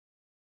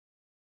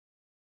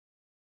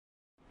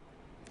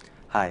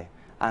Hi,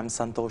 I'm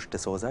Santhosh D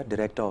Souza,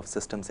 Director of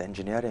Systems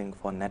Engineering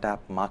for NetApp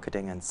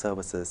Marketing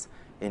Services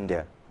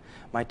India.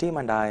 My team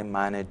and I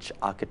manage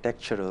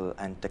architectural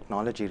and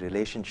technology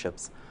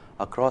relationships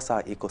across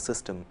our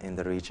ecosystem in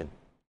the region.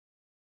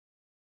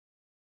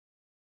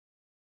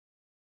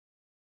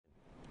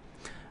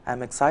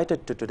 I'm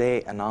excited to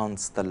today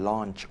announce the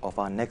launch of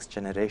our next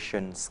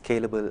generation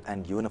scalable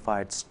and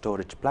unified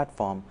storage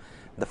platform,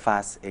 the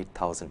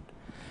FAS8000.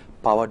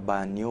 Powered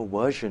by a new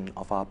version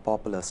of our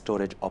popular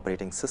storage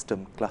operating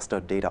system,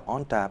 clustered Data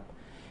ONTAP,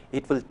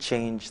 it will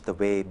change the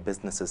way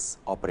businesses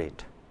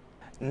operate.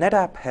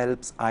 NetApp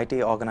helps IT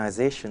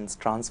organizations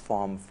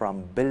transform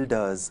from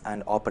builders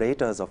and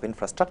operators of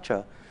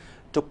infrastructure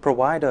to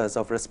providers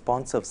of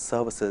responsive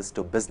services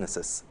to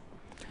businesses.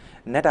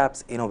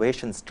 NetApp's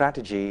innovation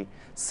strategy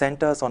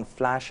centers on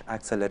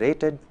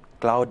flash-accelerated,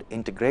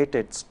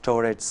 cloud-integrated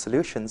storage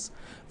solutions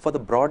for the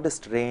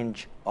broadest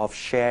range of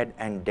shared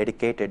and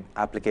dedicated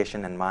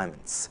application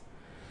environments.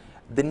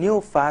 The new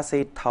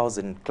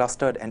FAS8000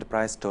 clustered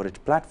enterprise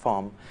storage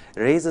platform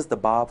raises the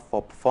bar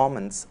for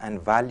performance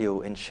and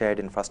value in shared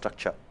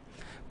infrastructure,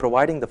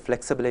 providing the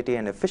flexibility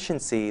and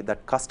efficiency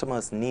that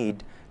customers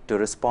need to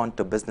respond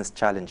to business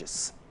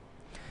challenges.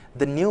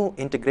 The new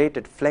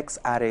integrated Flex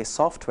Array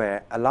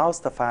software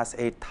allows the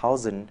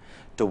FAS8000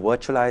 to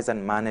virtualize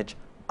and manage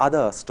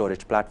other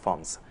storage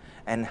platforms,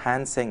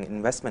 enhancing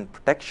investment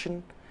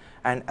protection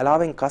and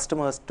allowing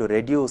customers to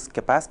reduce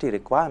capacity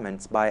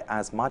requirements by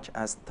as much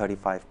as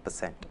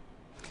 35%.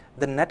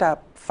 The NetApp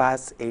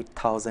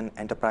FAS8000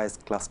 Enterprise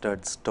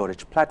Clustered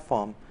Storage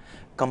Platform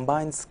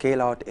combines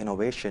scale-out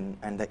innovation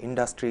and the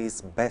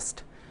industry's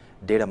best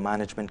data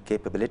management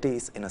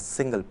capabilities in a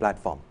single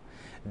platform,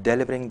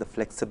 delivering the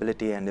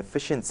flexibility and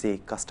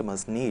efficiency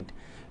customers need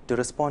to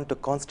respond to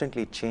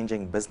constantly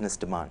changing business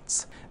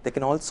demands. They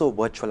can also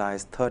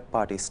virtualize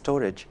third-party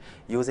storage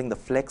using the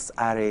Flex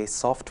Array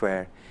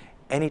software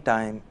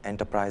anytime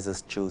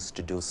enterprises choose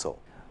to do so.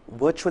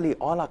 Virtually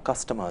all our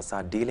customers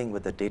are dealing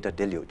with the data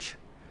deluge.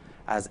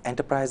 As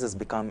enterprises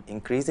become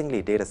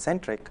increasingly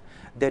data-centric,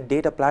 their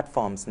data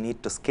platforms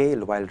need to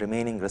scale while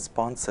remaining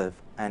responsive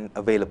and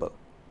available.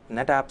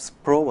 NetApp's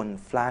proven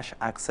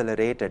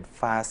flash-accelerated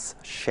FAS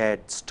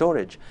shared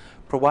storage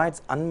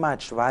provides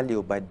unmatched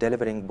value by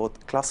delivering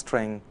both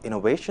clustering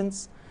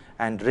innovations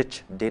and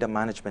rich data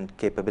management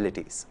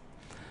capabilities.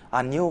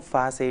 Our new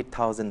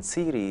FAS8000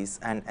 series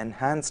and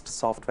enhanced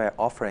software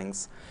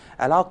offerings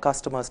allow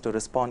customers to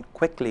respond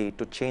quickly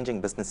to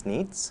changing business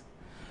needs,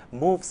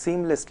 move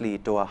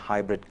seamlessly to a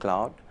hybrid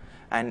cloud,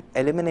 and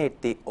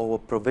eliminate the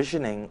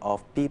over-provisioning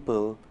of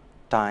people,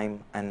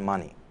 time, and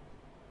money.